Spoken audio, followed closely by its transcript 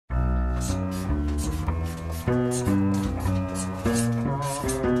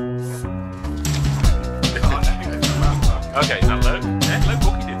Okay, is that low? Yeah, low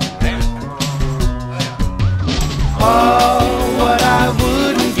booking it. Oh, what I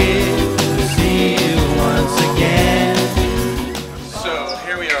wouldn't give to see you once again. So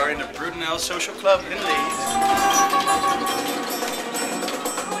here we are in the Brudenell Social Club in Leeds.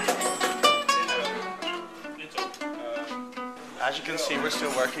 As you can see, we're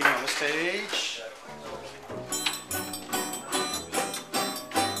still working on the stage.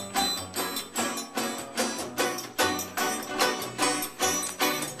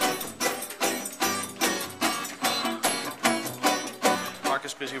 Mark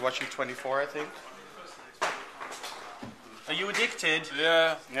is busy watching 24, I think. Are you addicted?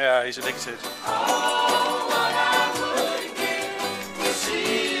 Yeah. Yeah, he's addicted.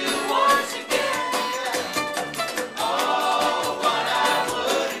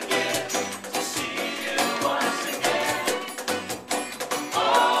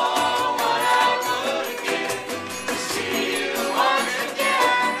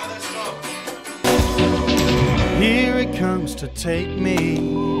 Here it comes to take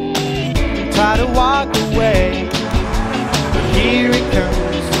me, try to walk away, but here it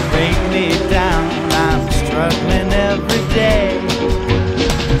comes to break me down. I'm struggling every day.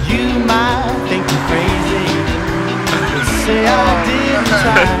 You might think I'm crazy, say I didn't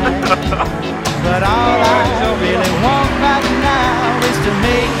try, but all I really want right now is to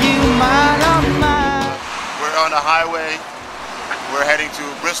make you mine, oh mine. We're on the highway. We're heading to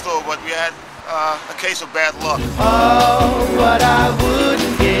Bristol, but we had a case of bad luck. Oh, what I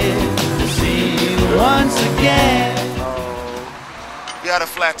wouldn't give to see you once again. We had a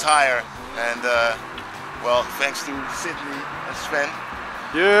flat tire, and well, thanks to Sydney and Sven.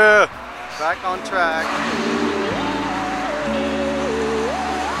 Yeah, back on track.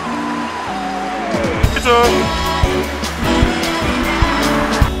 It's on.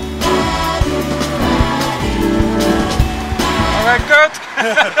 All right, good.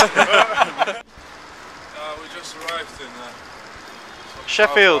 We just arrived in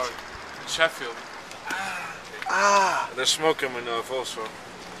Sheffield. in Sheffield. Ah. There's smoke coming off also.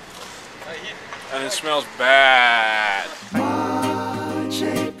 And it smells bad. March,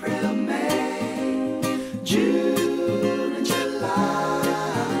 April, May, June and July.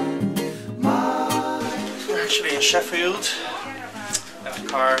 March. We're actually in Sheffield. And the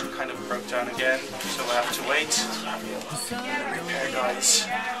car kind of broke down again, so we'll have to wait. Repair guys.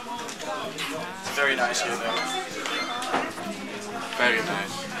 It's very nice here though. Very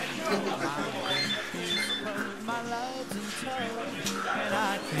nice.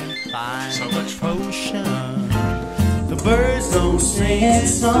 So much potion. The birds don't sing and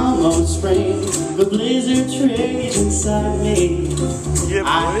some won't spring. The blizzard rage inside me.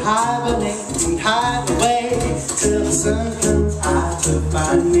 I hibernate and hide away till the sun comes out to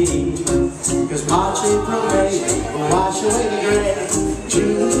find me. Cause March, April, May will wash away the gray.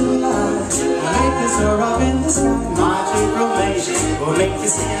 June, July will make us a rub in the sky. March, April, May will make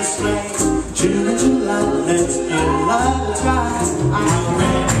us see us play. June and July, let's give love a try. I'm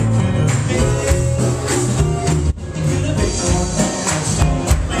ready.